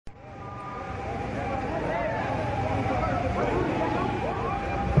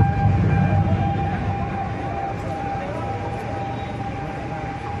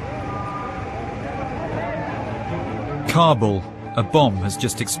Kabul, a bomb has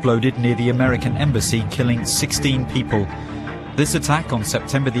just exploded near the American embassy, killing 16 people. This attack on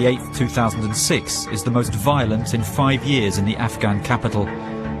September the 8th, 2006 is the most violent in 5 years in the Afghan capital.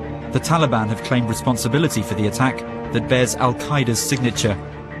 The Taliban have claimed responsibility for the attack that bears Al-Qaeda's signature,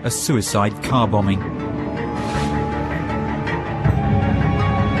 a suicide car bombing.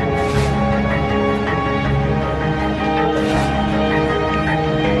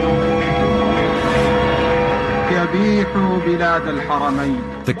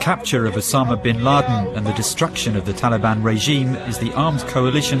 The capture of Osama Bin Laden and the destruction of the Taliban regime is the armed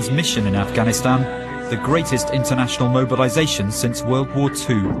coalition's mission in Afghanistan, the greatest international mobilization since World War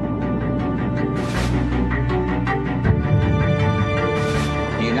II.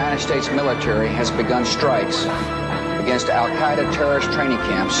 The United States military has begun strikes against Al-Qaeda terrorist training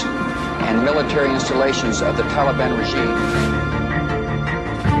camps and military installations of the Taliban regime.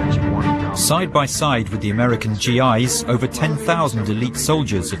 Side by side with the American GIs, over 10,000 elite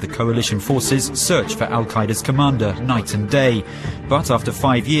soldiers of the coalition forces search for Al-Qaeda's commander night and day. But after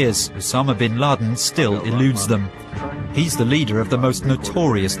 5 years, Osama Bin Laden still eludes them. He's the leader of the most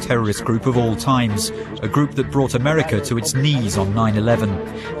notorious terrorist group of all times, a group that brought America to its knees on 9/11.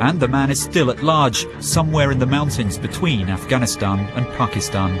 And the man is still at large, somewhere in the mountains between Afghanistan and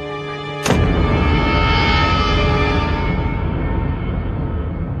Pakistan.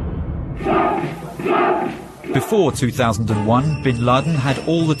 Before 2001, Bin Laden had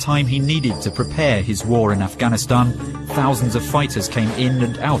all the time he needed to prepare his war in Afghanistan. Thousands of fighters came in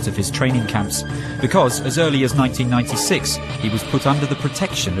and out of his training camps, because as early as 1996, he was put under the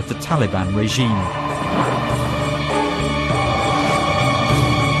protection of the Taliban regime.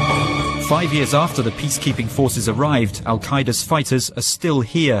 5 years after the peacekeeping forces arrived, Al-Qaeda's fighters are still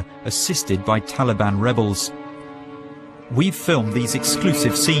here, assisted by Taliban rebels. We've filmed these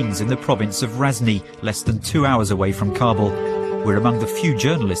exclusive scenes in the province of Ghazni, less than 2 hours away from Kabul. We're among the few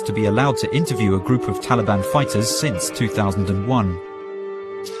journalists to be allowed to interview a group of Taliban fighters since 2001.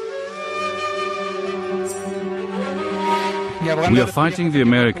 We are fighting the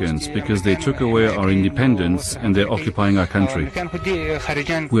Americans because they took away our independence and they're occupying our country.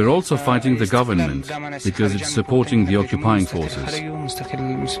 We're also fighting the government because it's supporting the occupying forces.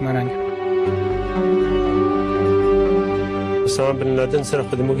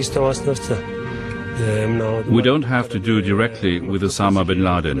 We don't have to do directly with Osama Bin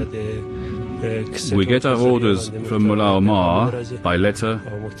Laden. We get our orders from Mullah Omar by letter,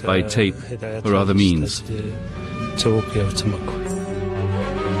 by tape, or other means.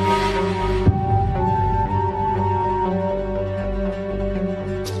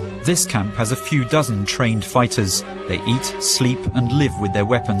 This camp has a few dozen trained fighters. They eat, sleep, and live with their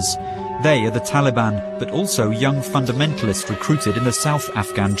weapons. They are the Taliban, but also young fundamentalists recruited in the South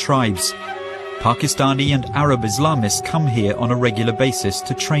Afghan tribes. Pakistani and Arab Islamists come here on a regular basis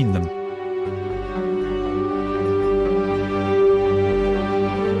to train them.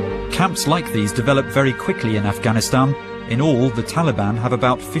 Camps like these develop very quickly in Afghanistan. In all, the Taliban have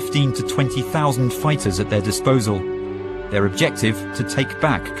about 15 to 20,000 fighters at their disposal. Their objective, to take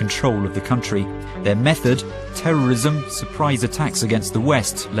back control of the country. Their method, terrorism, surprise attacks against the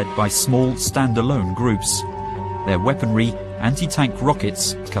West, led by small, standalone groups. Their weaponry, anti-tank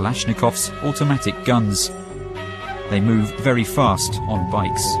rockets, Kalashnikovs, automatic guns. They move very fast on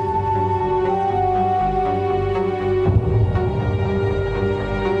bikes.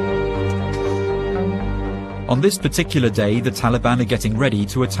 On this particular day, the Taliban are getting ready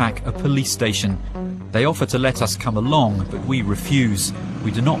to attack a police station. They offer to let us come along, but we refuse.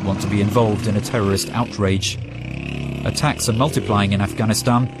 We do not want to be involved in a terrorist outrage. Attacks are multiplying in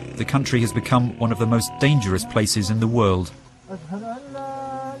Afghanistan. The country has become one of the most dangerous places in the world.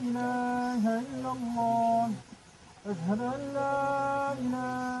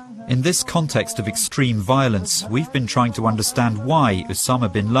 In this context of extreme violence, we've been trying to understand why Osama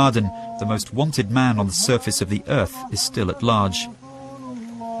bin Laden, the most wanted man on the surface of the earth, is still at large.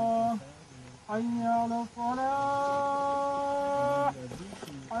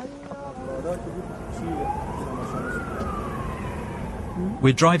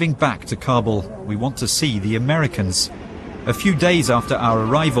 We're driving back to Kabul. We want to see the Americans. A few days after our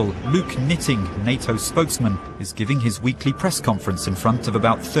arrival, Luke Nitting, NATO's spokesman, is giving his weekly press conference in front of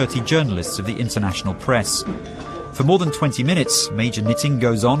about 30 journalists of the international press. For more than 20 minutes, Major Nitting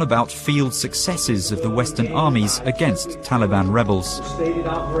goes on about field successes of the Western armies against Taliban rebels. Stated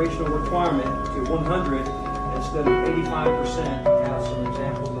operational requirement to 100 instead of 85%. Have some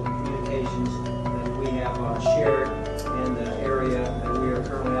examples of the communications that we have shared in the area that we are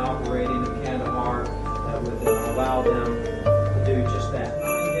currently operating in Kandahar that would allow them to do just that.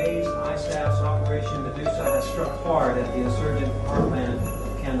 9 days, ISAF's operation Medusa has struck hard at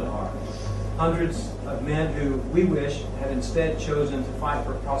Hundreds of men who we wish had instead chosen to fight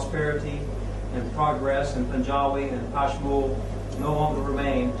for prosperity and progress in Punjabi and Pashmul no longer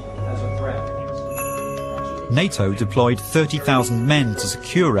remain as a threat. NATO deployed 30,000 men to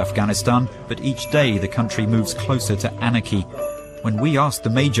secure Afghanistan, but each day the country moves closer to anarchy. When we asked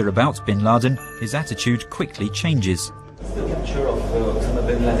the Major about Bin Laden, his attitude quickly changes. Is the capture of Osama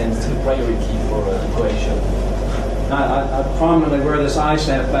Bin Laden still a priority for Croatia? I prominently wear this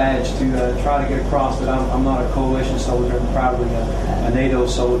ISAF badge to try to get across that I'm not a coalition soldier. I'm proudly a NATO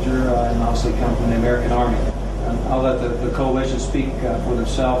soldier and obviously come from the American Army. I'll let the coalition speak for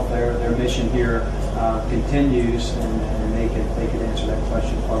themselves. Their mission here continues, and they could answer that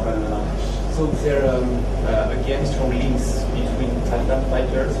question far better than I. So there are again strong links between Taliban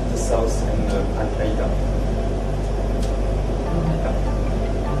fighters in the south and Al-Qaeda.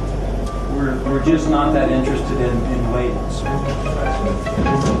 We're just not that interested in labels. At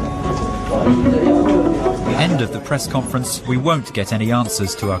the end of the press conference, we won't get any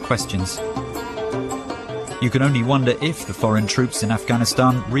answers to our questions. You can only wonder if the foreign troops in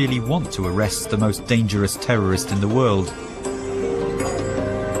Afghanistan really want to arrest the most dangerous terrorist in the world.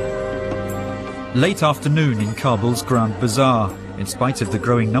 Late afternoon in Kabul's Grand Bazaar. In spite of the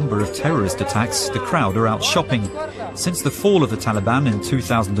growing number of terrorist attacks, the crowd are out shopping. Since the fall of the Taliban in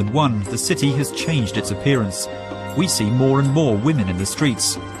 2001, the city has changed its appearance. We see more and more women in the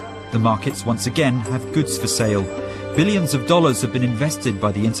streets. The markets once again have goods for sale. Billions of dollars have been invested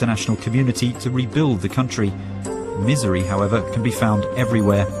by the international community to rebuild the country. Misery, however, can be found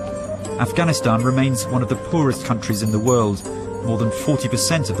everywhere. Afghanistan remains one of the poorest countries in the world. More than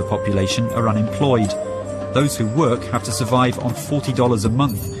 40% of the population are unemployed. Those who work have to survive on $40 a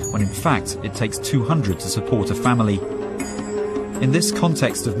month, when in fact it takes $200 to support a family. In this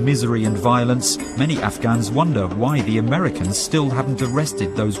context of misery and violence, many Afghans wonder why the Americans still haven't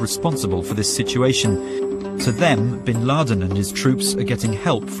arrested those responsible for this situation. To them, Bin Laden and his troops are getting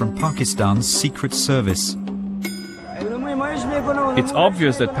help from Pakistan's secret service. It's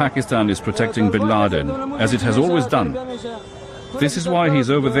obvious that Pakistan is protecting Bin Laden, as it has always done. This is why he's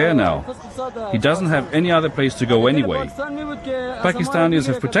over there now. He doesn't have any other place to go anyway. Pakistanis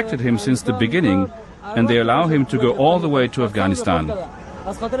have protected him since the beginning, and they allow him to go all the way to Afghanistan.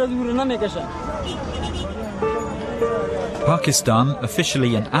 Pakistan,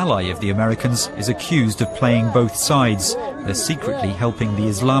 officially an ally of the Americans, is accused of playing both sides. They're secretly helping the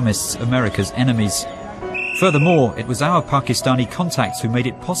Islamists, America's enemies. Furthermore, it was our Pakistani contacts who made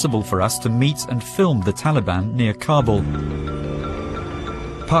it possible for us to meet and film the Taliban near Kabul.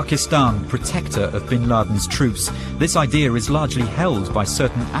 Pakistan, protector of Bin Laden's troops. This idea is largely held by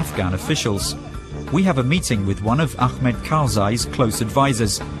certain Afghan officials. We have a meeting with one of Ahmed Karzai's close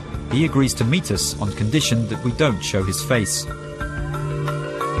advisors. He agrees to meet us on condition that we don't show his face.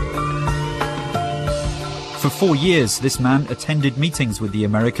 For 4 years, this man attended meetings with the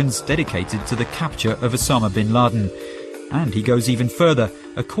Americans dedicated to the capture of Osama bin Laden. And he goes even further.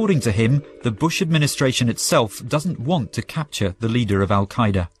 According to him, the Bush administration itself doesn't want to capture the leader of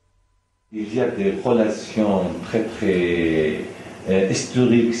Al-Qaeda.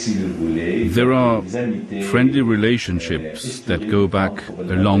 There are friendly relationships that go back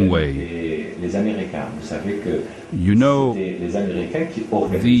a long way. You know,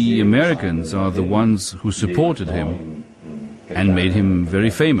 the Americans are the ones who supported him and made him very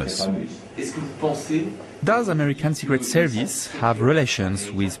famous. Does American Secret Service have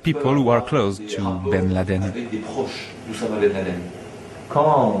relations with people who are close to Bin Laden?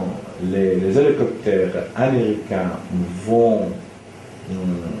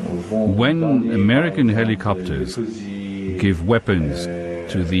 When American helicopters give weapons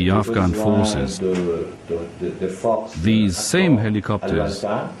to the Afghan forces, these same helicopters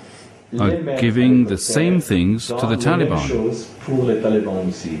are giving the same things to the Taliban.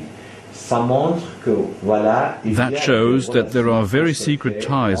 That shows that there are very secret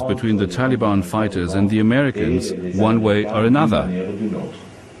ties between the Taliban fighters and the Americans, one way or another.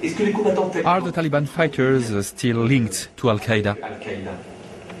 Are the Taliban fighters still linked to Al-Qaeda?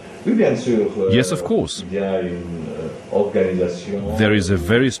 Yes, of course. There is a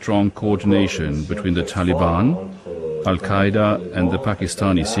very strong coordination between the Taliban, Al-Qaeda and the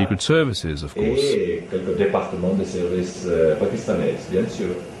Pakistani secret services, of course.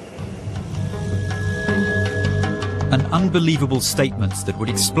 An unbelievable statement that would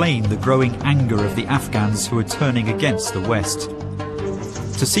explain the growing anger of the Afghans who are turning against the West.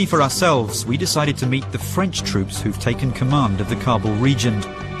 To see for ourselves, we decided to meet the French troops who've taken command of the Kabul region.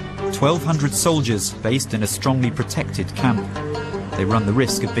 1,200 soldiers based in a strongly protected camp. They run the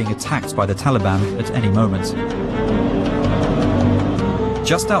risk of being attacked by the Taliban at any moment.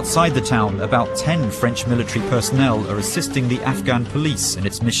 Just outside the town, about 10 French military personnel are assisting the Afghan police in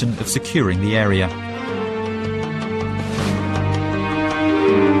its mission of securing the area.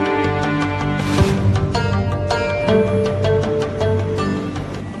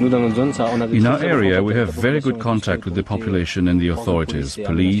 In our area, we have very good contact with the population and the authorities,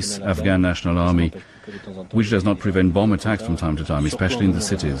 police, Afghan National Army, which does not prevent bomb attacks from time to time, especially in the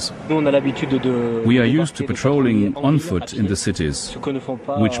cities. We are used to patrolling on foot in the cities,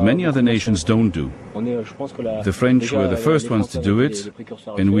 which many other nations don't do. The French were the first ones to do it,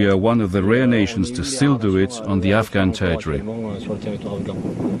 and we are one of the rare nations to still do it on the Afghan territory.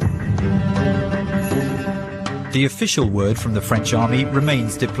 The official word from the French army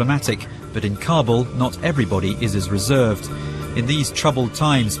remains diplomatic, but in Kabul, not everybody is as reserved. In these troubled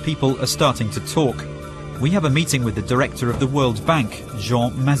times, people are starting to talk. We have a meeting with the director of the World Bank,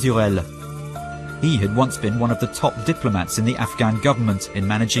 Jean Mazurel. He had once been one of the top diplomats in the Afghan government in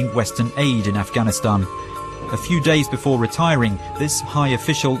managing Western aid in Afghanistan. A few days before retiring, this high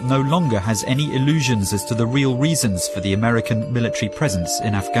official no longer has any illusions as to the real reasons for the American military presence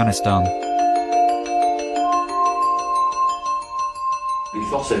in Afghanistan.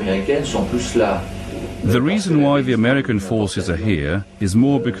 The reason why the American forces are here is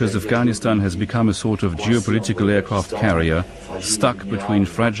more because Afghanistan has become a sort of geopolitical aircraft carrier stuck between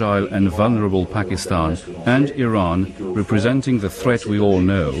fragile and vulnerable Pakistan and Iran, representing the threat we all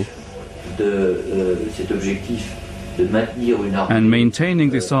know. And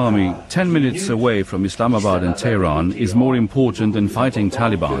maintaining this army 10 minutes away from Islamabad and Tehran is more important than fighting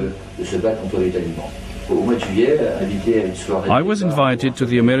Taliban. I was invited to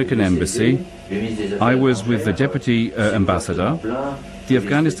the American embassy. I was with the deputy ambassador. The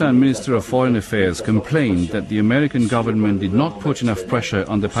Afghanistan Minister of Foreign Affairs complained that the American government did not put enough pressure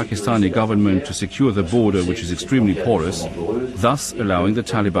on the Pakistani government to secure the border, which is extremely porous, thus allowing the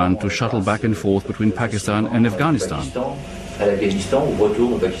Taliban to shuttle back and forth between Pakistan and Afghanistan.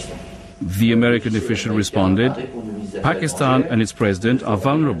 The American official responded, "Pakistan and its president are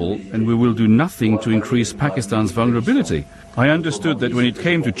vulnerable, and we will do nothing to increase Pakistan's vulnerability." I understood that when it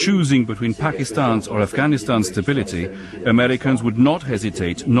came to choosing between Pakistan's or Afghanistan's stability, Americans would not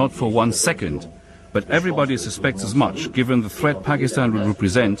hesitate, not for 1 second. But everybody suspects as much, given the threat Pakistan would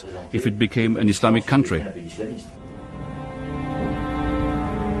represent if it became an Islamic country.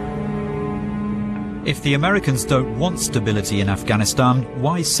 If the Americans don't want stability in Afghanistan,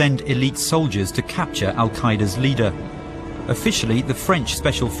 why send elite soldiers to capture Al-Qaeda's leader? Officially, the French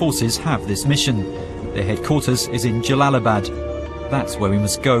Special Forces have this mission. Their headquarters is in Jalalabad. That's where we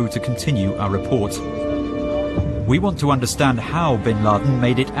must go to continue our report. We want to understand how Bin Laden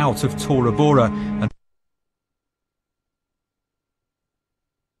made it out of Tora Bora and